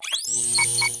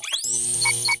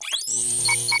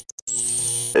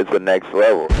It's the next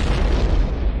level.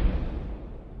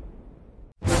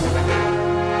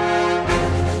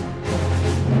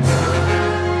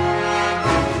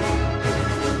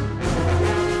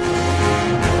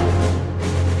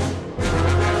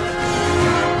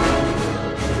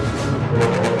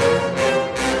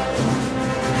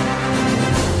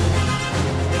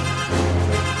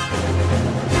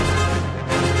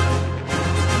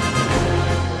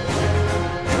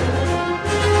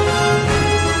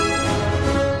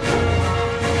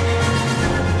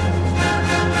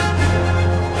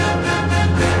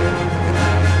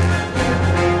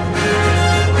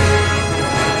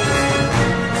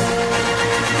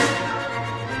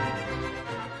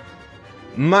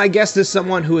 My guest is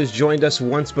someone who has joined us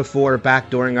once before back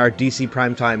during our DC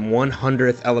Primetime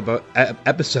 100th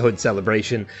episode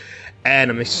celebration, and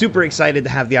I'm super excited to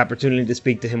have the opportunity to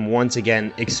speak to him once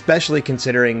again, especially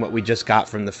considering what we just got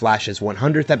from The Flash's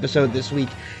 100th episode this week,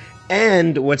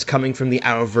 and what's coming from the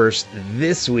Arrowverse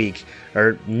this week,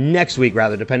 or next week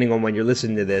rather, depending on when you're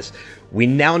listening to this. We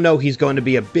now know he's going to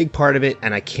be a big part of it,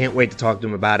 and I can't wait to talk to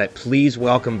him about it. Please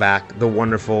welcome back the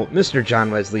wonderful Mr.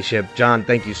 John Wesley Shipp. John,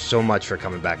 thank you so much for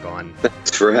coming back on.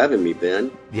 Thanks for having me,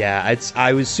 Ben. Yeah,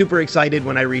 I was super excited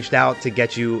when I reached out to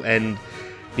get you, and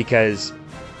because,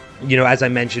 you know, as I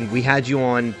mentioned, we had you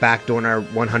on back during our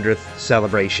 100th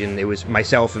celebration. It was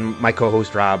myself and my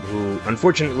co-host Rob, who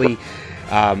unfortunately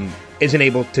isn't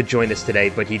able to join us today,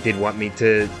 but he did want me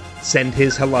to send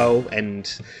his hello and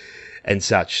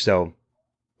such. So,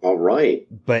 all right.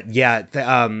 But yeah,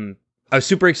 I was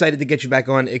super excited to get you back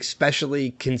on,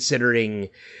 especially considering,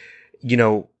 you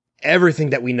know,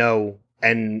 everything that we know,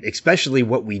 and especially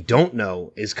what we don't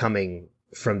know is coming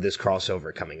from this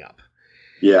crossover coming up.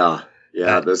 Yeah.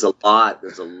 There's a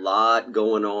lot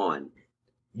going on.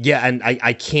 Yeah, and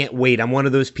I can't wait. I'm one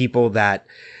of those people that,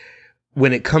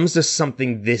 when it comes to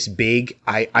something this big,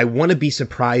 I want to be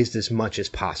surprised as much as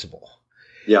possible.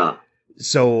 Yeah.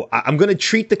 So I'm going to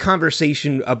treat the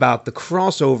conversation about the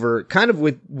crossover kind of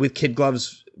with kid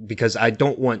gloves, because I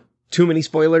don't want too many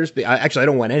spoilers. Actually, I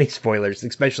don't want any spoilers,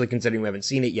 especially considering we haven't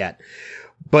seen it yet.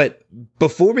 But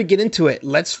before we get into it,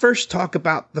 let's first talk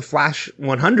about the Flash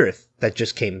 100th that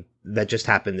just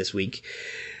happened this week.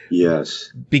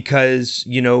 Yes. Because,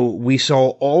 you know, we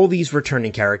saw all these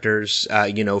returning characters,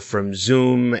 you know, from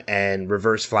Zoom and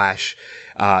Reverse Flash,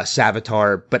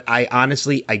 Savitar, but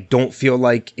I don't feel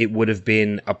like it would have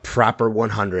been a proper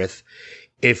 100th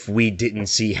if we didn't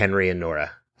see Henry and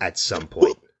Nora at some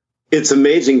point. It's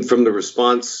amazing from the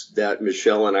response that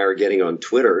Michelle and I are getting on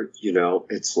Twitter. You know,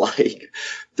 it's like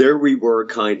there we were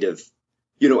kind of,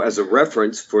 you know, as a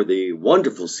reference for the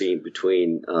wonderful scene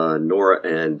between Nora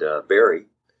and Barry.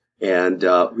 And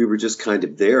we were just kind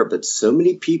of there. But so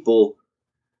many people,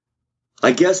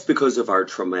 I guess because of our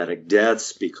traumatic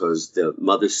deaths, because the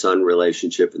mother-son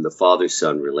relationship and the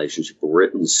father-son relationship were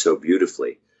written so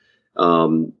beautifully,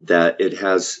 that it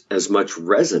has as much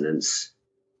resonance,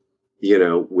 you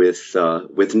know,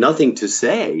 with nothing to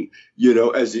say, you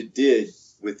know, as it did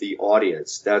with the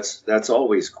audience. That's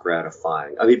always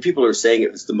gratifying. I mean, people are saying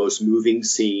it was the most moving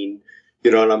scene, you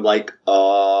know, and I'm like,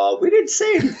 we didn't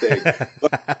say anything.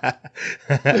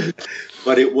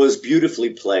 But it was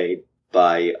beautifully played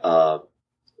by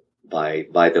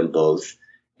them both.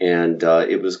 And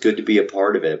it was good to be a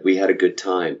part of it. We had a good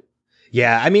time.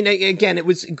 Yeah, I mean, again, it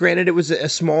was a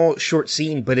small, short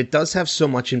scene, but it does have so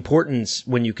much importance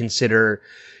when you consider,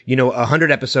 you know,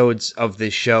 100 episodes of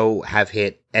this show have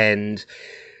hit, and,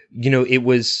 you know, it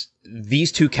was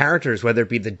these two characters, whether it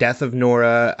be the death of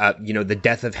Nora, you know, the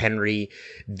death of Henry,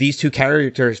 these two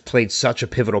characters played such a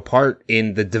pivotal part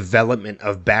in the development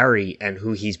of Barry and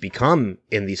who he's become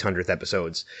in these 100th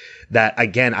episodes that,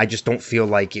 again, I just don't feel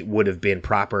like it would have been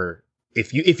proper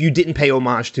if you didn't pay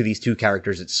homage to these two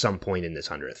characters at some point in this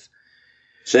 100th.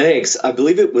 Thanks. I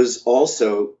believe it was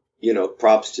also, you know,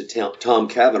 props to Tom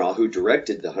Cavanaugh, who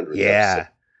directed the 100th episode.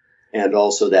 And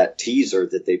also that teaser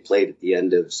that they played at the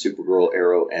end of Supergirl,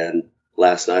 Arrow, and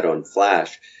last night on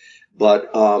Flash. But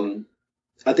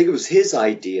I think it was his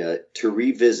idea to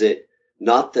revisit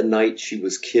not the night she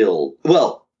was killed.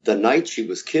 Well, the night she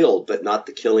was killed, but not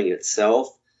the killing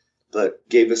itself, but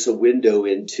gave us a window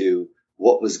into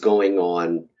what was going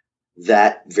on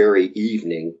that very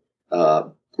evening,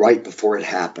 right before it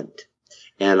happened.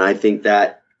 And I think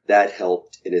that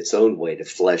helped in its own way to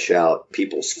flesh out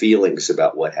people's feelings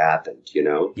about what happened, you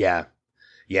know? Yeah.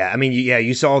 I mean,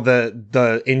 you saw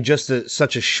the in just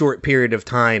such a short period of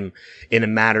time, in a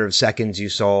matter of seconds, you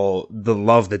saw the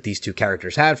love that these two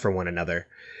characters had for one another.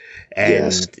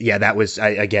 And that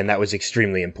was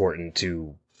extremely important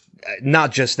to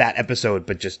not just that episode,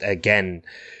 but just, again,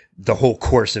 the whole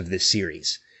course of this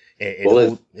series.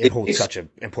 It holds such an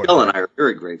important. Bill and I are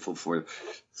very grateful for it.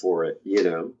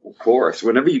 Of course,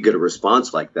 whenever you get a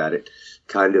response like that, it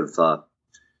kind of,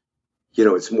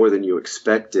 it's more than you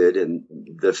expected. And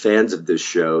the fans of this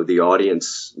show, the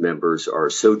audience members, are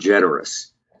so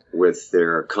generous with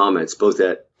their comments, both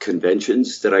at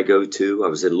conventions that I go to. I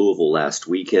was in Louisville last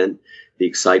weekend. The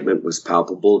excitement was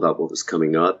palpable about what was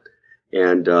coming up,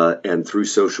 and through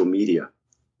social media.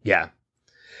 Yeah.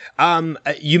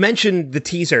 You mentioned the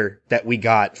teaser that we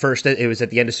got. First, it was at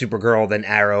the end of Supergirl, then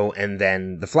Arrow, and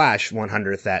then The Flash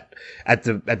 100th at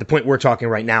the point we're talking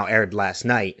right now aired last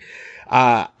night.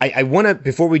 I want to,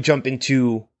 before we jump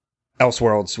into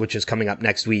Elseworlds, which is coming up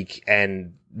next week,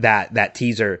 and that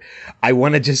teaser, I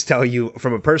want to just tell you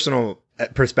from a personal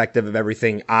perspective of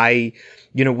everything.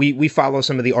 We follow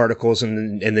some of the articles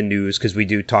in the news, because we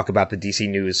do talk about the DC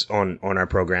news on our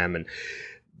program. And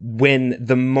when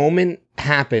the moment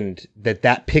happened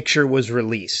that picture was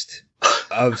released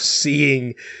of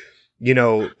seeing,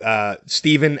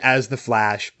 Stephen as the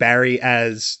Flash, Barry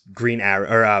as Green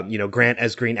Arrow, or, Grant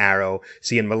as Green Arrow,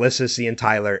 seeing Melissa, seeing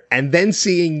Tyler, and then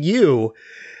seeing you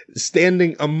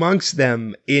standing amongst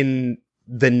them in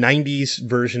the 90s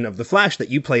version of the Flash that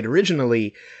you played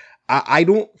originally, I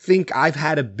don't think I've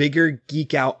had a bigger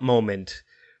geek out moment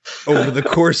over the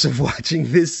course of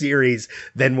watching this series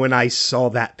than when I saw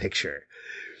that picture.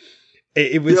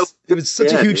 It was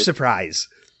such a huge surprise.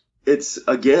 It's,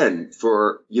 again,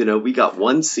 we got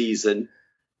one season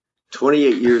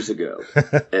 28 years ago,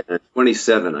 and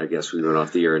 27, I guess we went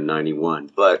off the air in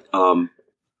 91. But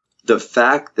the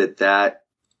fact that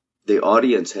the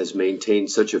audience has maintained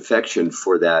such affection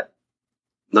for that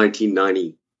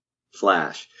 1990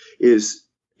 Flash is,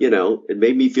 it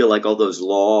made me feel like all those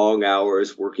long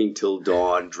hours working till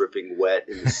dawn, dripping wet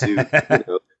in the suit,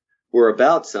 were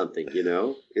about something,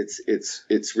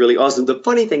 It's really awesome. The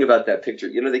funny thing about that picture,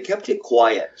 they kept it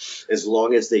quiet as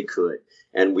long as they could.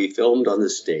 And we filmed on the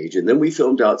stage, and then we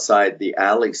filmed outside the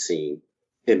alley scene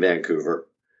in Vancouver,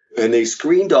 and they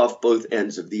screened off both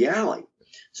ends of the alley.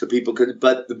 So people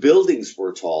but the buildings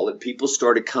were tall, and people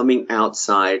started coming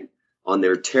outside on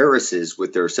their terraces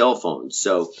with their cell phones.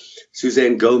 So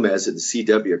Suzanne Gomez at the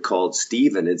CW called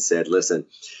Stephen and said, listen,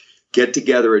 get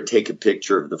together and take a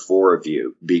picture of the four of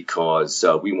you, because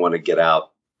we want to get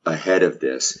out ahead of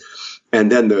this.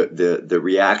 And then the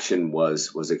reaction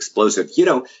was explosive.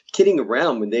 Kidding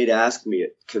around, when they'd ask me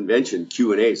at convention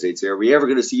Q&As, they'd say, are we ever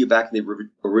going to see you back in the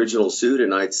original suit?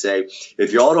 And I'd say,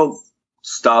 if y'all don't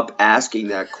stop asking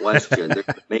that question, they're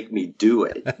going to make me do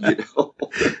it,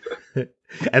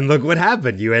 And look what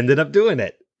happened. You ended up doing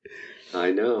it.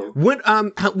 I know.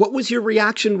 What was your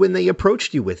reaction when they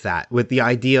approached you with the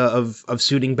idea of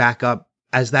suiting back up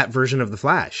as that version of the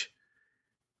Flash?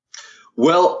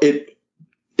 Well, it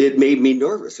made me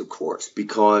nervous, of course,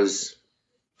 because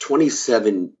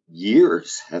 27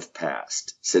 years have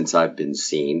passed since I've been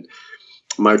seen.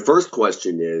 My first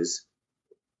question is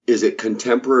it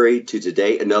contemporary to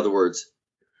today? In other words,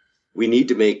 we need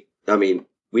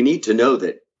to know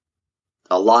that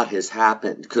a lot has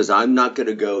happened, because I'm not going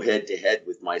to go head to head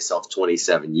with myself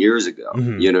 27 years ago.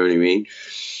 Mm-hmm. You know what I mean?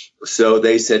 So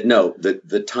they said, no,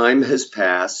 the time has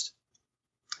passed.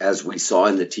 As we saw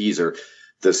in the teaser,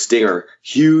 the stinger,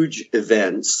 huge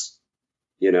events,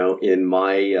 in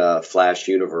my Flash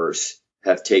universe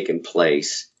have taken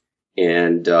place.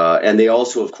 And they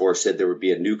also, of course, said there would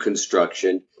be a new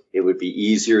construction. It would be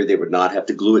easier. They would not have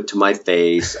to glue it to my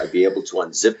face. I'd be able to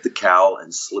unzip the cowl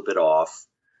and slip it off,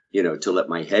 to let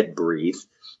my head breathe,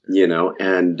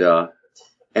 and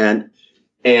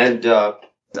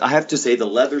I have to say the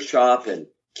leather shop and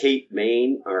Kate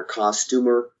Main, our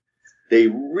costumer, they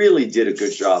really did a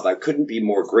good job. I couldn't be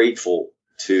more grateful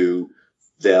to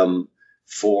them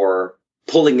for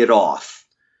pulling it off,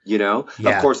 Yeah.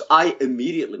 Of course,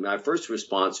 my first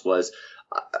response was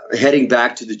heading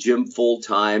back to the gym full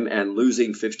time and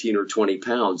losing 15 or 20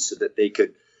 pounds so that they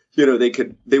could,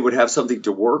 they would have something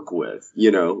to work with,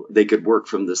 they could work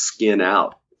from the skin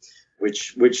out,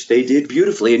 which they did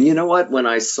beautifully. And you know what? When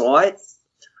I saw it,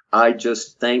 I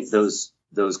just thanked those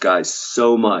guys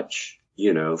so much,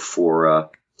 for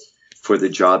the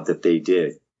job that they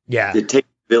did. Yeah. It takes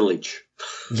a village.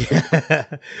 Yeah.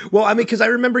 Well, because I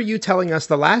remember you telling us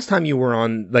the last time you were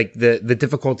on, like, the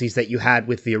difficulties that you had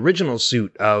with the original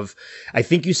suit of, I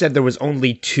think you said there was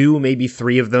only 2, maybe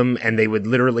 3 of them, and they would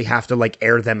literally have to, like,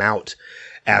 air them out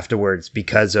afterwards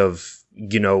because of,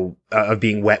 of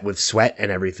being wet with sweat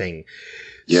and everything.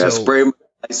 Yeah, so, spray them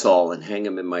Lysol and hang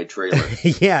them in my trailer.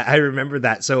 Yeah, I remember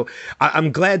that. So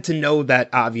I'm glad to know that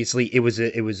obviously it was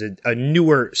a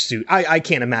newer suit. I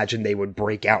can't imagine they would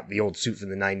break out the old suit from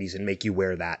the 90s and make you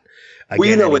wear that Well,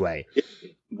 you again know, anyway. it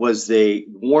was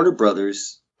Warner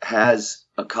Brothers has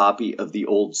a copy of the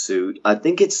old suit. I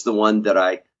think it's the one that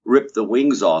I ripped the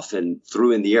wings off and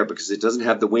threw in the air because it doesn't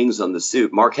have the wings on the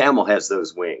suit. Mark Hamill has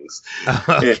those wings.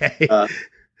 Okay. And,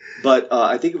 but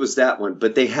I think it was that one.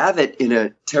 But they have it in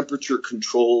a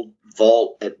temperature-controlled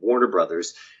vault at Warner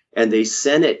Brothers, and they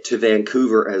sent it to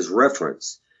Vancouver as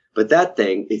reference. But that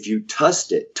thing, if you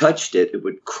touched it, it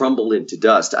would crumble into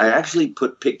dust. I actually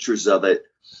put pictures of it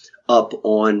up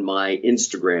on my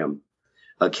Instagram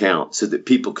account so that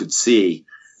people could see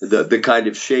the kind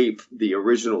of shape the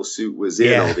original suit was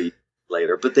in all the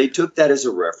later. But they took that as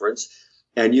a reference.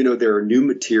 And, you know, there are new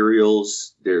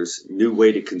materials. There's new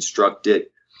way to construct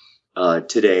it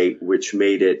today, which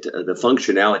made it the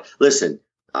functionality. Listen,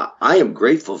 I am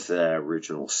grateful for that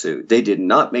original suit. They did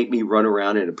not make me run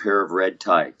around in a pair of red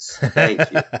tights. Thank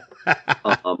you.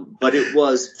 But it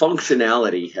was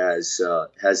functionality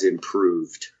has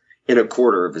improved in a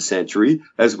quarter of a century,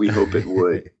 as we hope it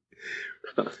would.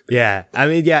 Yeah, I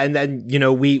mean, yeah, and then, you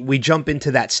know, we jump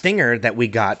into that stinger that we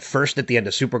got first at the end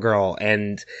of Supergirl,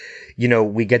 and, you know,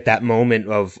 we get that moment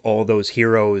of all those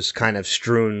heroes kind of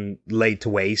strewn, laid to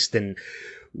waste, and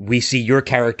we see your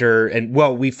character, and,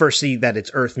 well, we first see that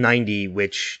it's Earth 90,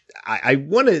 which I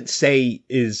want to say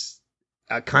is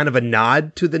a kind of a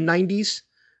nod to the 90s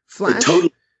Flash.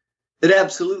 It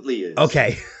absolutely is.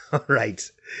 Okay, all right.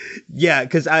 Yeah,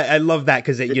 because I love that,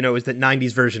 because it, you know, is the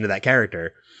 90s version of that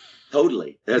character.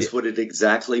 Totally. That's what it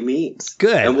exactly means.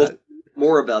 Good. And we'll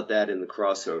more about that in the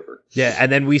crossover. Yeah, and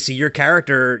then we see your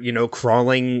character, you know,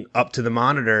 crawling up to the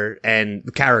monitor, and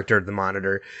the character of the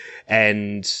monitor,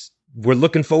 and we're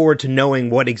looking forward to knowing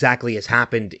what exactly has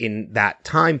happened in that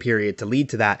time period to lead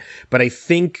to that. But I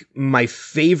think my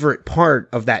favorite part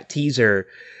of that teaser,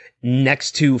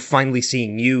 next to finally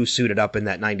seeing you suited up in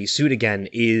that 90s suit again,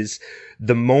 is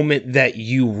the moment that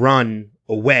you run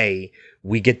away.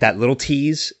 We get that little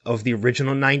tease of the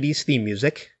original 90s theme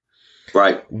music.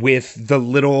 Right. With the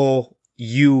little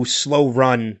you slow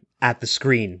run at the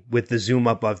screen with the zoom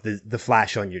up of the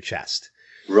flash on your chest.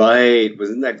 Right.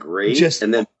 Wasn't that great?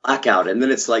 And then blackout. And then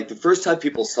it's like the first time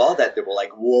people saw that, they were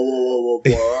like, whoa,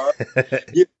 what?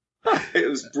 It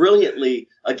was brilliantly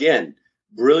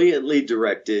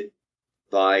directed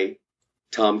by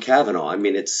Tom Cavanaugh. I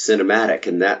mean, it's cinematic.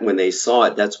 And that when they saw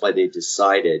it, that's why they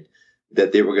decided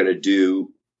that they were going to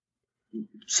do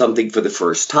something for the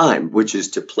first time, which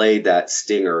is to play that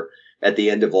stinger at the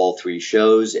end of all three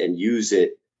shows and use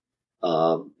it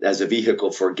as a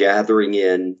vehicle for gathering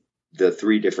in the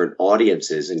three different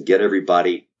audiences and get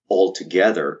everybody all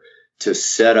together to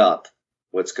set up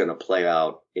what's going to play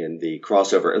out in the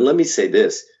crossover. And let me say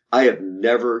this, I have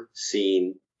never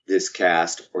seen this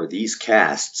cast or these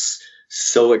casts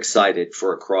so excited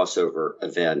for a crossover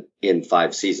event in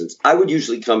 5 seasons. I would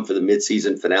usually come for the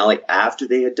mid-season finale after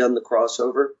they had done the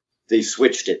crossover. They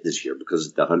switched it this year because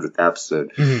of the 100th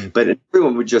episode. Mm-hmm. But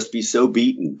everyone would just be so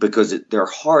beaten because they're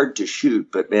hard to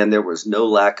shoot. But, man, there was no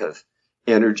lack of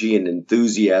energy and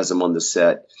enthusiasm on the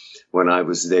set when I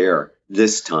was there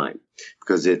this time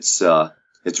because it's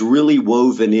really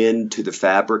woven into the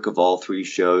fabric of all three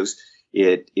shows.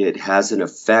 It has an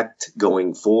effect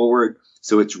going forward.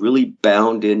 So it's really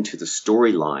bound into the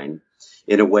storyline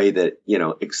in a way that, you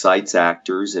know, excites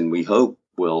actors and we hope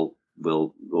will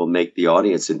make the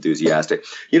audience enthusiastic.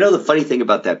 You know, the funny thing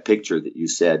about that picture that you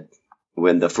said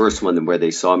when the first one where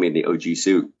they saw me in the OG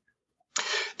suit,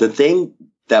 the thing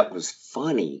that was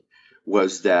funny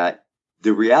was that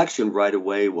the reaction right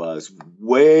away was,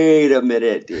 wait a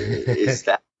minute, is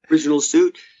that original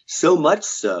suit? So much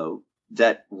so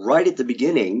that right at the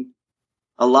beginning,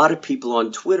 a lot of people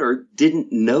on Twitter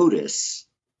didn't notice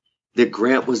that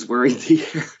Grant was wearing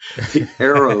the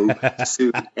Arrow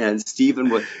suit and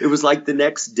Stephen was. It was like the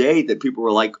next day that people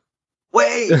were like,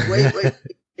 wait.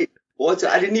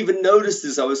 I didn't even notice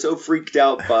this. I was so freaked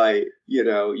out by, you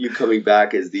know, you coming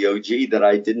back as the OG that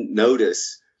I didn't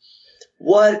notice.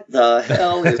 What the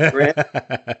hell is Grant?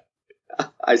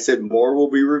 I said, more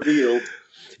will be revealed.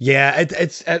 Yeah,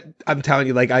 it's I'm telling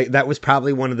you, like, that was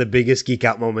probably one of the biggest geek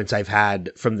out moments I've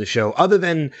had from the show. Other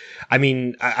than, I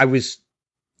mean, I was,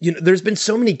 you know, there's been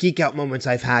so many geek out moments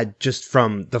I've had just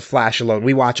from The Flash alone.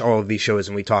 We watch all of these shows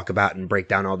and we talk about and break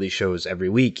down all these shows every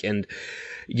week. And,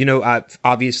 you know,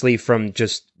 obviously from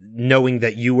just knowing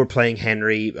that you were playing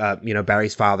Henry, you know,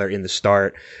 Barry's father in the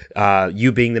start,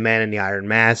 you being the man in the iron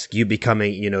mask, you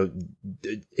becoming, you know,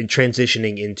 in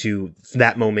transitioning into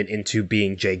that moment into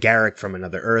being Jay Garrick from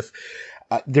Another Earth.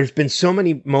 there's been so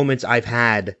many moments I've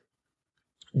had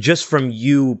just from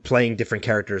you playing different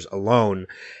characters alone,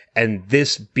 and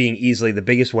this being easily the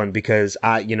biggest one because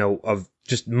of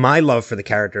just my love for the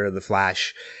character of the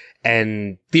Flash.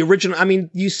 And the original, I mean,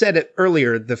 you said it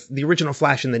earlier, the original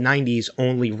Flash in the 90s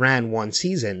only ran one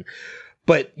season.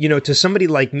 But, to somebody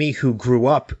like me who grew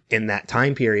up in that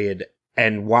time period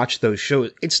and watched those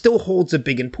shows, it still holds a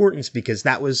big importance because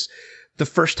that was the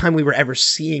first time we were ever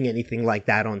seeing anything like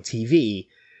that on TV,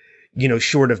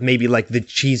 short of maybe like the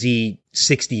cheesy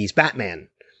 60s Batman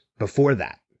before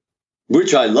that.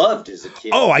 Which I loved as a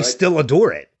kid. Oh, I still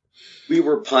adore it. We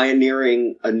were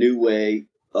pioneering a new way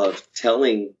of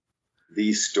telling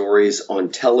these stories on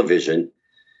television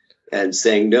and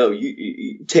saying, no,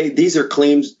 you take, these are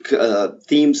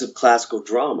themes of classical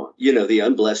drama. The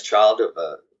unblessed child of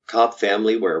a cop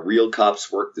family where real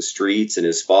cops work the streets and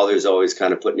his father's always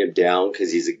kind of putting him down because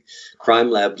he's a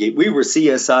crime lab geek. We were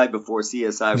CSI before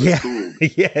CSI was cool.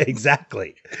 Yeah,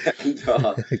 exactly. And,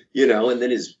 and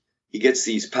then he gets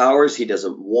these powers. He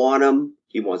doesn't want them.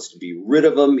 He wants to be rid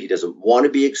of them. He doesn't want to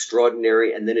be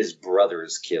extraordinary. And then his brother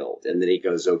is killed. And then he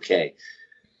goes, okay,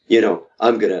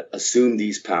 I'm going to assume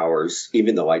these powers,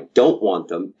 even though I don't want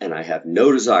them. And I have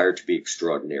no desire to be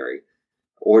extraordinary.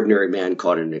 Ordinary man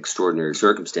caught in extraordinary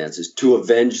circumstances to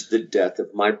avenge the death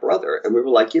of my brother. And we were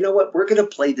like, you know what? We're going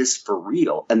to play this for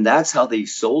real. And that's how they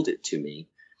sold it to me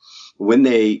when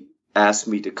they asked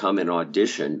me to come and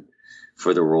audition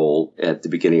for the role at the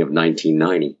beginning of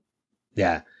 1990.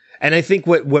 Yeah. And I think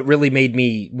what really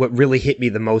hit me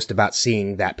the most about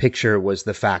seeing that picture was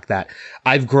the fact that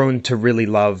I've grown to really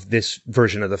love this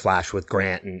version of the Flash with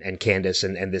Grant and Candace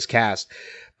and this cast.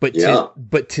 But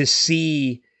to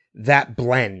see that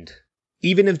blend,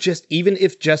 even if just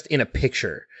in a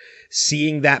picture,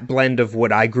 seeing that blend of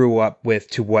what I grew up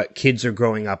with to what kids are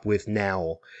growing up with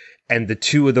now, and the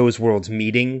two of those worlds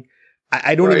meeting,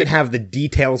 I don't even have the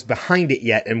details behind it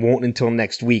yet and won't until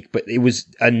next week, but it was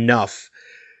enough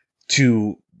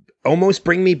to almost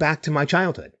bring me back to my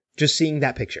childhood, just seeing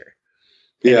that picture.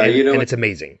 Yeah, and it's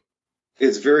amazing.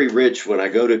 It's very rich when I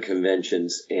go to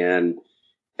conventions and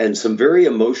some very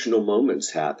emotional moments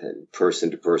happen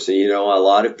person to person. A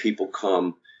lot of people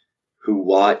come who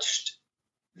watched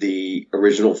the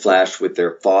original Flash with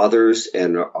their fathers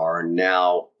and are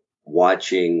now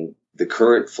watching the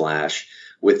current Flash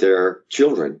with their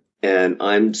children. And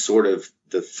I'm sort of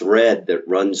the thread that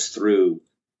runs through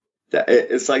that.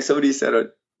 It's like somebody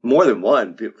said, more than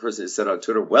one person said on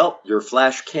Twitter, well, you're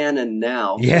Flash canon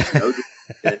now. Yeah.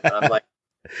 And I'm like,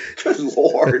 good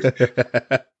Lord.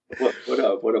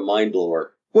 What a mind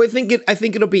blower. Well, I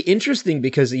think it'll be interesting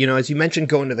because, as you mentioned,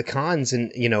 going to the cons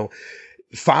and,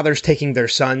 fathers taking their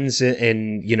sons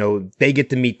and, they get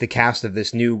to meet the cast of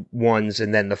this new ones.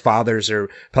 And then the fathers are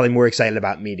probably more excited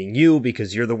about meeting you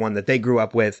because you're the one that they grew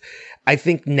up with. I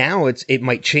think now it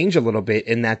might change a little bit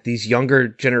in that these younger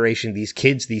generation, these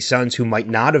kids, these sons who might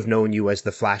not have known you as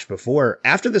the Flash before,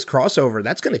 after this crossover,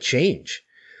 that's going to change.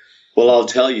 Well, I'll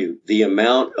tell you, the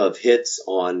amount of hits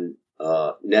on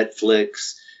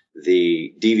Netflix,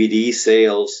 the DVD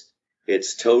sales,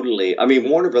 it's totally,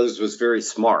 Warner Brothers was very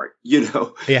smart, Yeah.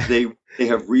 They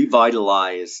have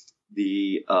revitalized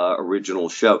the original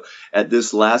show. At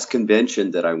this last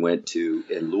convention that I went to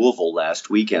in Louisville last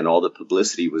weekend, all the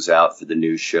publicity was out for the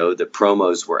new show. The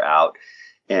promos were out.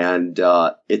 And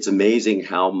it's amazing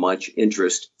how much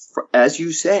interest, as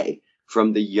you say,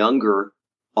 from the younger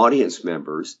audience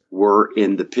members were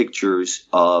in the pictures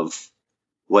of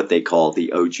what they call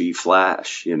the OG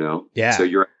Flash, Yeah. So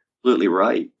you're absolutely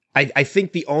right. I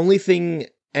think the only thing,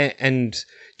 and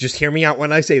just hear me out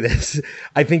when I say this,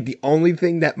 I think the only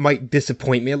thing that might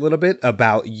disappoint me a little bit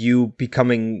about you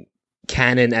becoming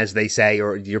canon, as they say,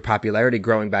 or your popularity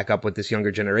growing back up with this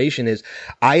younger generation is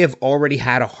I have already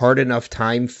had a hard enough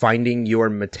time finding your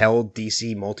Mattel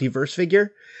DC multiverse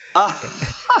figure.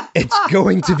 It's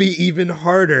going to be even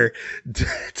harder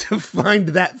to find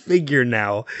that figure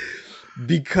now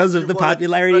because of the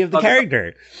popularity of the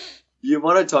character. You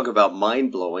want to talk about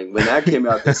mind-blowing. When that came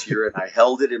out this year and I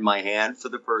held it in my hand for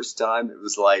the first time, it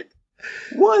was like,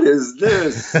 what is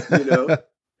this?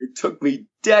 It took me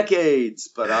decades,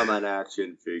 but I'm an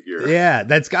action figure. Yeah,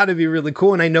 that's got to be really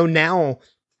cool. And I know now,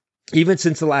 even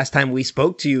since the last time we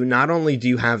spoke to you, not only do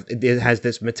you have, it has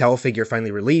this Mattel figure finally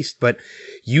released, but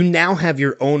you now have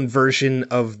your own version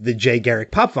of the Jay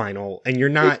Garrick pop vinyl, and you're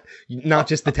not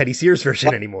just the Teddy Sears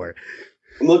version anymore.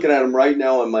 I'm looking at them right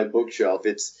now on my bookshelf.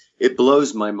 It's it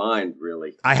blows my mind,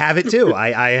 really. I have it too.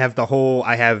 I have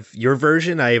I have your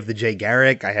version. I have the Jay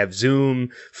Garrick. I have Zoom,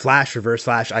 Flash, Reverse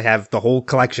Flash. I have the whole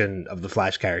collection of the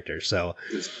Flash characters. So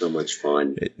it's so much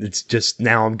fun. It's just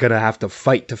now I'm going to have to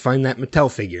fight to find that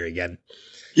Mattel figure again.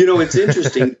 You know, it's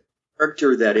interesting.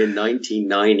 Character that in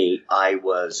 1990 I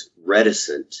was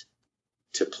reticent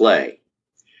to play.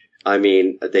 I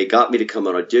mean, they got me to come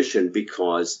on audition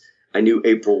because I knew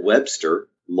April Webster,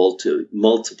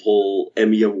 multiple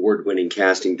Emmy award-winning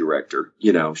casting director.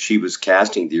 You know, she was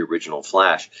casting the original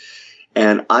Flash.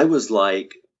 And I was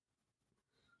like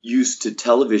used to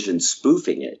television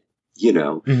spoofing it, you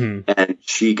know. Mm-hmm. And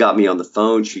she got me on the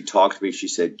phone. She talked to me. She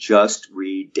said, just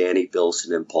read Danny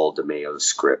Bilson and Paul DeMeo's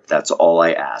script. That's all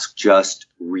I ask. Just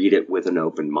read it with an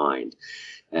open mind.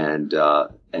 And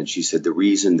she said, the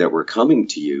reason that we're coming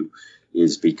to you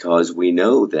is because we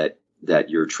know that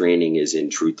your training is in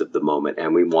truth of the moment,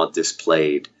 and we want this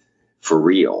played for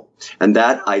real. And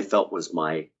that I felt was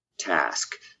my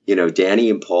task. You know, Danny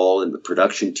and Paul and the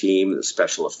production team, the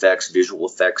special effects, visual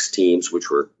effects teams, which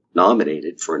were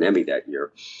nominated for an Emmy that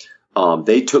year,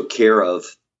 they took care of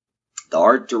the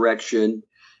art direction.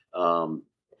 And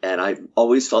I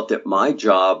always felt that my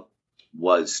job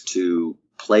was to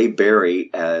play Barry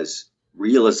as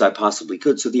real as I possibly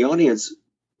could, so the audience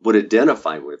would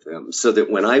identify with him, so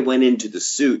that when I went into the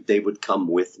suit, they would come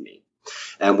with me.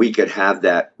 And we could have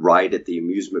that ride at the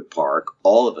amusement park,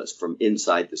 all of us from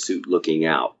inside the suit looking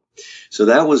out. So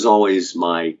that was always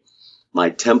my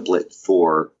template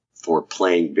for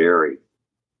playing Barry.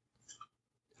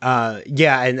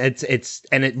 Yeah, and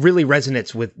it really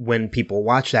resonates with when people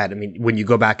watch that. I mean, when you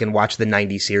go back and watch the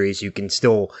 90s series, you can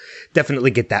still definitely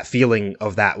get that feeling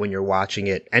of that when you're watching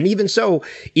it. And even so,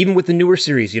 even with the newer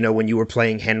series, you know, when you were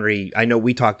playing Henry, I know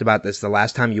we talked about this the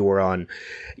last time you were on,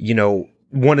 you know,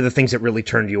 one of the things that really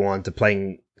turned you on to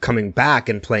coming back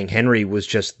and playing Henry was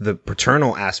just the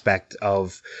paternal aspect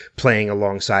of playing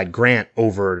alongside Grant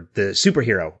over the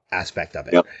superhero aspect of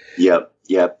it. Yep.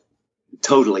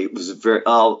 Totally. It was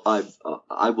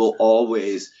I will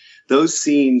always, those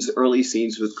scenes, early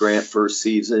scenes with Grant first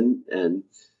season, and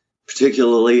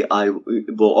particularly I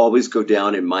will always go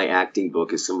down in my acting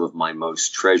book as some of my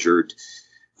most treasured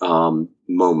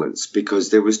moments, because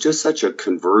there was just such a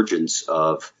convergence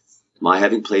of my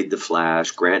having played the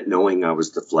Flash, Grant knowing I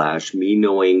was the Flash, me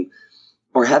knowing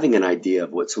or having an idea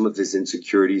of what some of his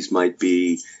insecurities might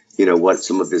be, you know, what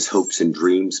some of his hopes and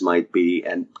dreams might be.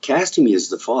 And casting me as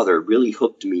the father really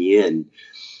hooked me in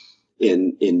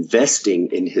investing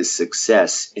in his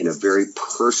success in a very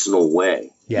personal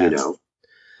way. Yeah. You know,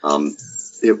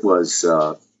 it was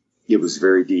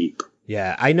very deep.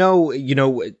 Yeah. I know, you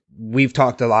know, we've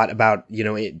talked a lot about, you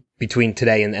know, between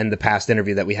today and the past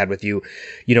interview that we had with you,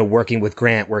 you know, working with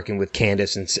Grant, working with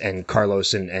Candace and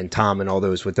Carlos and Tom and all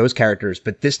those with those characters.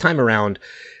 But this time around,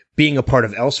 being a part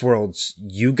of Elseworlds,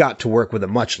 you got to work with a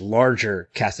much larger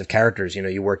cast of characters. You know,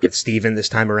 you worked with Steven this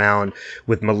time around,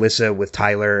 with Melissa, with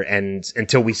Tyler, and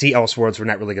until we see Elseworlds, we're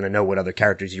not really going to know what other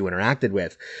characters you interacted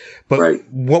with. But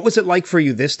What was it like for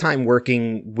you this time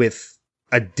working with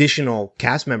additional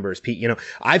cast members? Pete, you know,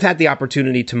 I've had the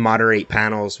opportunity to moderate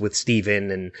panels with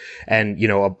Steven and, you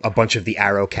know, a bunch of the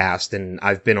Arrow cast, and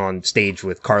I've been on stage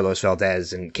with Carlos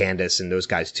Valdez and Candace and those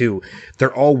guys too.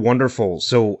 They're all wonderful.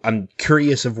 So I'm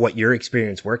curious of what your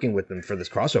experience working with them for this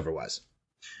crossover was.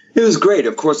 It was great.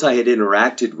 Of course, I had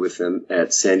interacted with them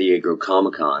at San Diego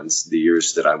Comic-Cons the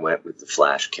years that I went with the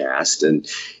Flash cast, and,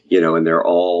 you know, and they're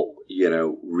all, you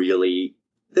know, really,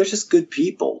 they're just good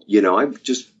people. You know, I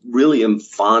just really am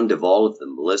fond of all of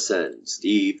them, Melissa and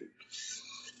Steve,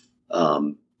 you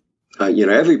know,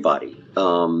 everybody.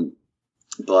 You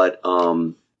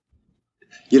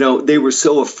know, they were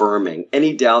so affirming.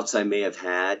 Any doubts I may have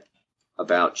had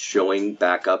about showing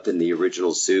back up in the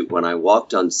original suit, when I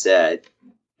walked on set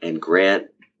and Grant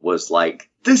was like,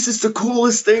 this is the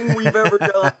coolest thing we've ever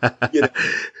done, you know.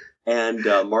 And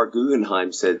Mark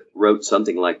Guggenheim wrote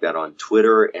something like that on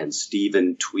Twitter, and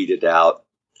Steven tweeted out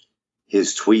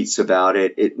his tweets about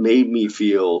it. It made me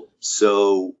feel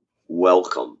so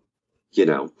welcome, you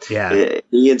know. Yeah.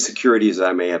 The insecurities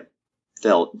I may have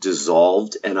felt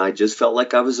dissolved, and I just felt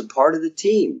like I was a part of the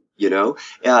team, you know.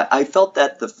 I felt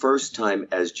that the first time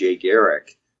as Jay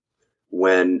Garrick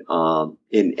when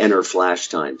in Enter Flash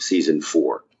Time, season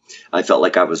 4. I felt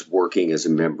like I was working as a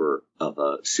member of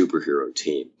a superhero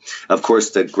team. Of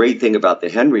course, the great thing about the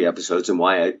Henry episodes, and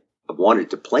why I wanted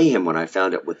to play him when I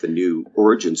found out what the new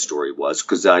origin story was,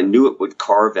 because I knew it would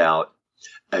carve out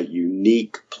a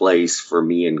unique place for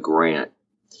me and Grant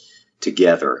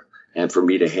together, and for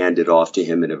me to hand it off to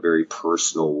him in a very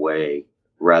personal way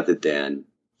rather than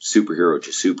superhero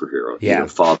to superhero, yeah. You know,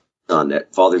 father son,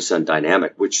 that father-son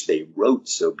dynamic, which they wrote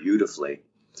so beautifully,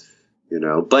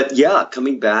 But yeah,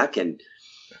 coming back and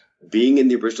being in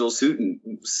the original suit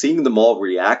and seeing them all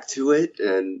react to it,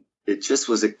 and it just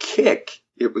was a kick.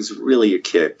 It was really a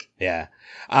kick. Yeah.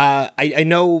 I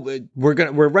know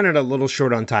we're running a little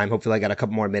short on time. Hopefully I got a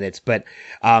couple more minutes, but,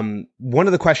 one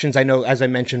of the questions, I know, as I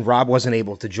mentioned, Rob wasn't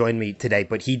able to join me today,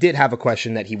 but he did have a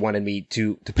question that he wanted me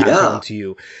to pass on to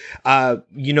you.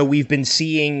 We've been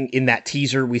seeing in that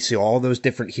teaser, we see all those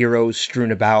different heroes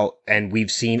strewn about, and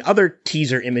we've seen other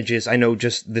teaser images. I know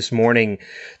just this morning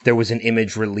there was an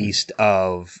image released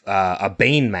of, a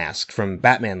Bane mask from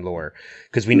Batman lore,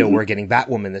 because we know we're getting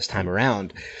Batwoman this time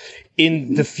around.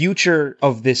 In the future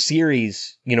of this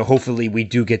series, hopefully we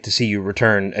do get to see you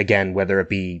return again, whether it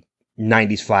be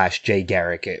 90s Flash, Jay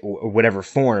Garrick, or whatever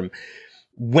form.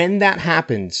 When that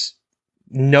happens,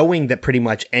 knowing that pretty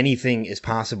much anything is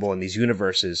possible in these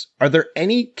universes, are there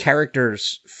any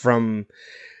characters from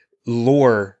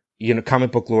lore,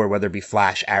 comic book lore, whether it be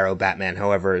Flash, Arrow, Batman,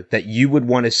 however, that you would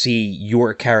want to see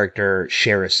your character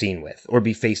share a scene with or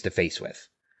be face to face with?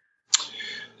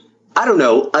 I don't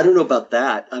know. I don't know about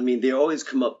that. I mean, they always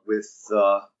come up with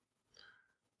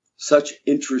such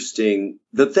interesting.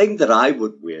 The thing that I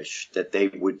would wish that they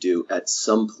would do at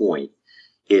some point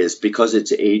is, because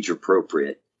it's age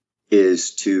appropriate,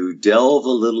 is to delve a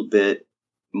little bit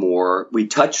more. We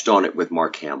touched on it with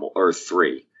Mark Hamill, Earth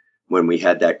 3, when we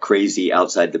had that crazy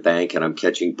outside the bank and I'm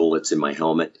catching bullets in my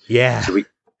helmet. Yeah. So we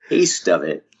taste of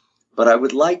it. But I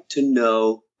would like to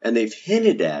know, and they've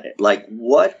hinted at it, like,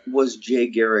 what was Jay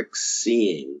Garrick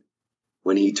seeing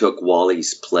when he took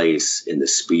Wally's place in the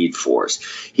Speed Force?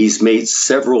 He's made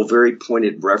several very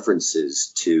pointed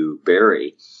references to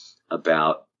Barry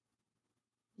about,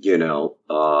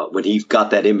 when he got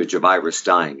that image of Iris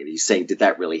dying, and he's saying, did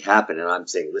that really happen? And I'm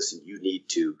saying, listen, you need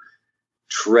to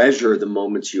treasure the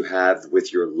moments you have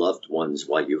with your loved ones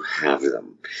while you have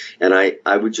them. And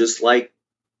I would just like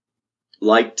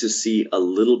to see a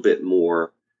little bit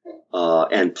more,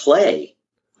 and play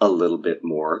a little bit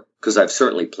more, because I've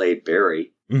certainly played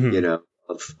Barry,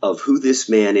 of who this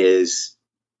man is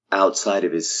outside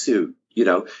of his suit.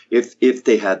 If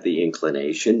they had the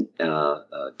inclination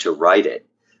to write it,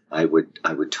 I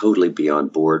would totally be on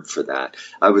board for that.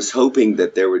 I was hoping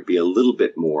that there would be a little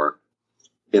bit more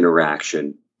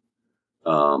interaction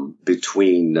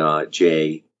between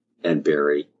Jay and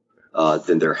Barry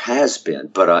than there has been.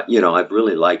 But, I've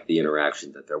really liked the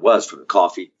interaction that there was, from the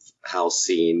coffee house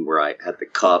scene where I had the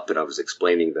cup and I was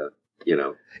explaining the,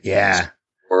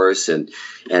 course,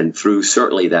 and through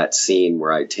certainly that scene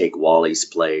where I take Wally's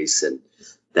place, and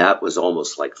that was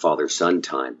almost like father-son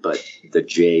time, but the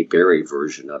Jay Barry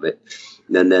version of it.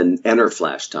 And then Enter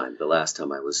Flash time, the last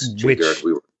time I was Jay Garrick,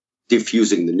 we were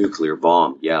defusing the nuclear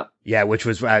bomb. Yeah, which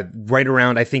was right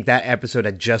around, I think that episode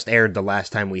had just aired the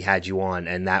last time we had you on,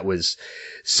 and that was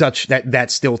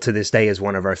that still to this day is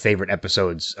one of our favorite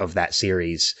episodes of that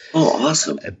series. Oh,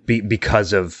 awesome.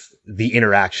 Because of the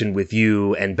interaction with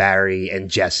you and Barry and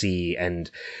Jesse and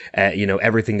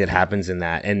everything that happens in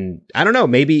that. And I don't know,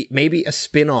 maybe a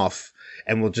spin-off,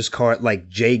 and we'll just call it like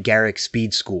Jay Garrick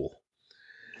Speed School,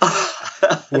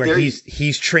 where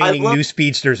he's training new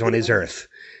speedsters on his Earth.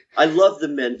 I love the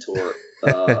mentor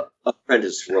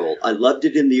apprentice role. I loved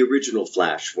it in the original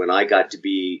Flash when I got to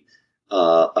be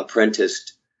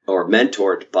apprenticed or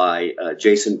mentored by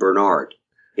Jason Bernard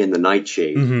in the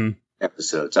Nightshade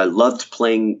episodes. I loved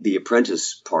playing the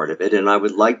apprentice part of it, and I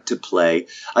would like to play.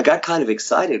 I got kind of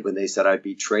excited when they said I'd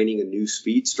be training a new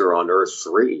speedster on Earth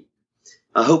 3.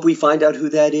 I hope we find out who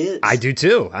that is. I do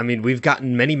too. I mean, we've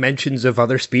gotten many mentions of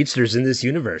other speedsters in this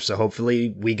universe, so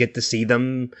hopefully we get to see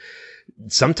them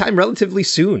sometime relatively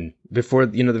soon before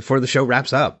the show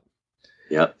wraps up.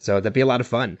 Yeah. So that'd be a lot of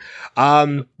fun.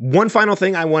 One final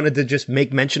thing I wanted to just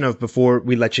make mention of before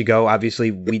we let you go.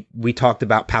 Obviously, we talked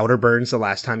about Powder Burns the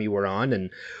last time you were on, and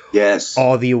yes,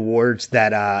 all the awards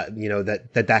that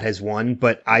that has won.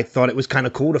 But I thought it was kind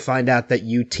of cool to find out that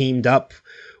you teamed up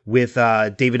with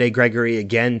David A. Gregory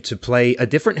again to play a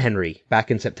different Henry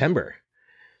back in September.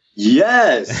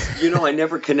 Yes. I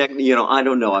never connect, I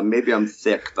don't know. Maybe I'm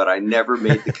thick, but I never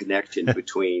made the connection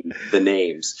between the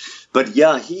names. But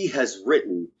yeah, he has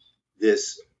written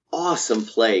this awesome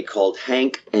play called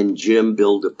Hank and Jim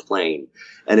Build a Plane.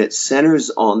 And it centers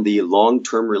on the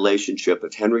long-term relationship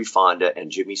of Henry Fonda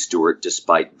and Jimmy Stewart,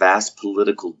 despite vast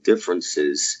political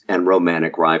differences and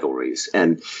romantic rivalries.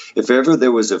 And if ever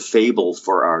there was a fable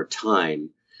for our time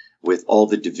with all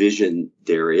the division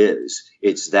there is,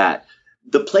 it's that.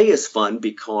 The play is fun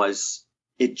because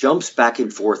it jumps back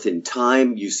and forth in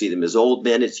time. You see them as old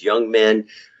men, as young men,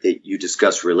 that you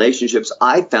discuss relationships.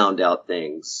 I found out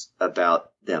things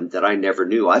about them that I never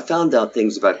knew. I found out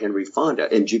things about Henry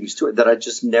Fonda and Jimmy Stewart that I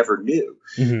just never knew.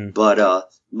 Mm-hmm.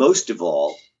 But most of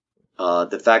all,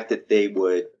 the fact that they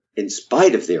would, in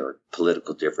spite of their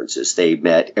political differences, they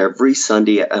met every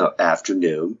Sunday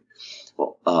afternoon,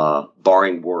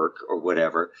 barring work or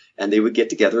whatever, and they would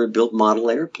get together and build model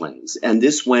airplanes. And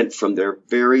this went from their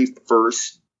very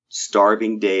first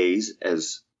starving days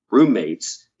as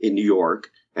roommates in New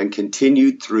York and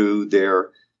continued through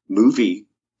their movie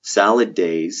salad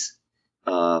days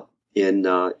in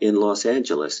Los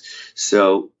Angeles.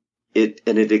 So it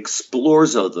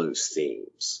explores all those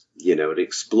themes. You know, it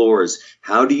explores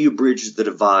how do you bridge the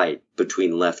divide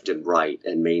between left and right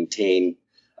and maintain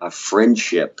a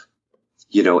friendship,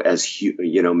 you know, as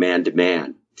man to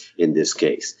man in this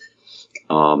case.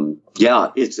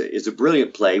 It's a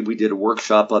brilliant play. We did a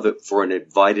workshop of it for an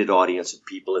invited audience of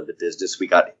people in the business. We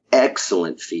got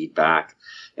excellent feedback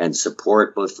and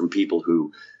support, both from people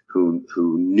who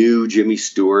knew Jimmy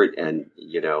Stewart and,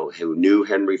 you know, who knew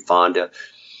Henry Fonda,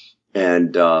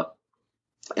 and the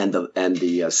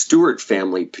Stewart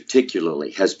family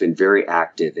particularly has been very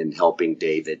active in helping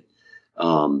David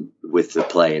with the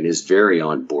play and is very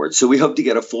on board. So we hope to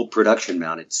get a full production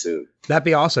mounted soon. That'd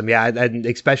be awesome. Yeah. And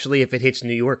especially if it hits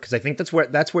New York, because I think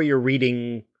that's where you're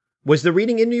reading. Was the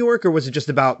reading in New York, or was it just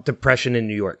about depression in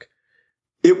New York?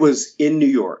 It was in New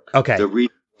York. Okay. The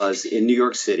reading was in New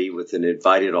York City with an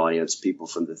invited audience, people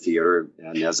from the theater.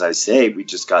 And as I say, we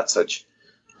just got such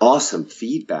awesome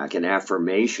feedback and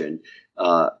affirmation.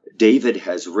 David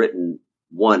has written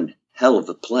one hell of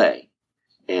a play.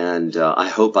 And I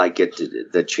hope I get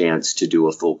the chance to do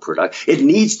a full production. It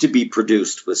needs to be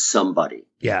produced with somebody.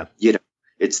 Yeah. You know,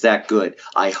 it's that good.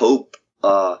 I hope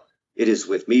it is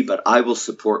with me, but I will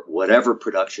support whatever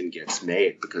production gets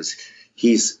made, because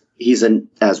he's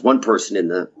as one person in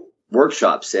the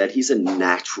workshop said, he's a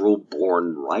natural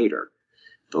born writer.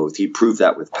 Both he proved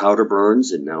that with Powder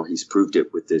Burns, and now he's proved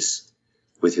it with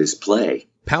his play.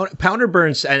 Powder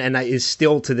Burns and is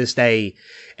still to this day,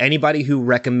 anybody who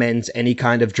recommends any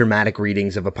kind of dramatic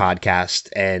readings of a podcast,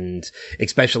 and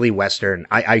especially Western,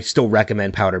 I still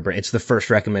recommend Powder Burns. It's the first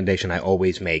recommendation I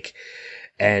always make.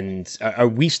 And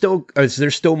is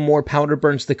there still more Powder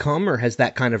Burns to come, or has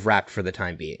that kind of wrapped for the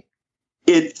time being?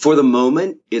 For the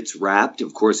moment, it's wrapped.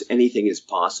 Of course, anything is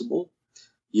possible.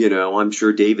 You know, I'm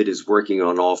sure David is working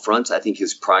on all fronts. I think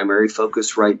his primary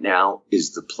focus right now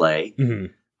is the play.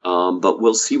 Mm-hmm. But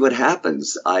we'll see what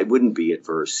happens. I wouldn't be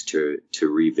adverse to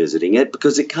revisiting it,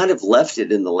 because it kind of left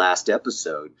it in the last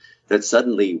episode that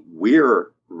suddenly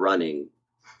we're running.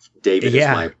 David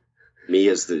is me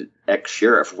as the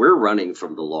ex-sheriff. We're running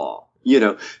from the law, you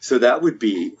know, so that would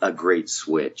be a great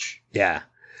switch. Yeah.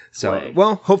 So,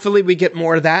 well, hopefully we get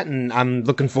more of that, and I'm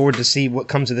looking forward to see what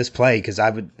comes of this play, because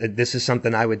this is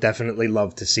something I would definitely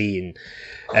love to see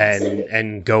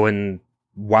and go and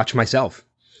watch myself.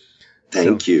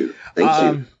 Thank you.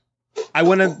 I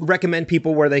want to recommend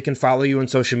people where they can follow you on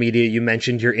social media. You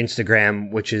mentioned your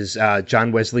Instagram, which is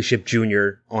John Wesley Shipp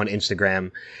Jr. on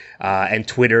Instagram, and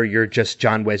Twitter, you're just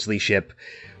John Wesley Shipp.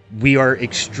 We are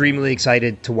extremely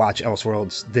excited to watch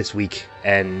Elseworlds this week,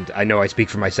 and I know I speak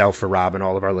for myself, for Rob, and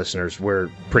all of our listeners. We're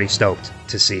pretty stoked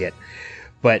to see it.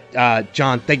 But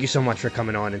John, thank you so much for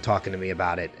coming on and talking to me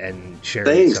about it and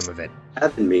sharing some of it. Thanks for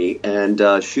having me,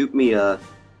 and shoot me a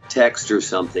text or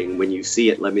something when you see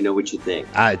it. Let me know what you think.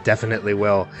 I definitely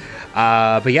will.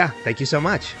 But yeah, thank you so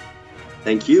much.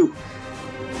 Thank you.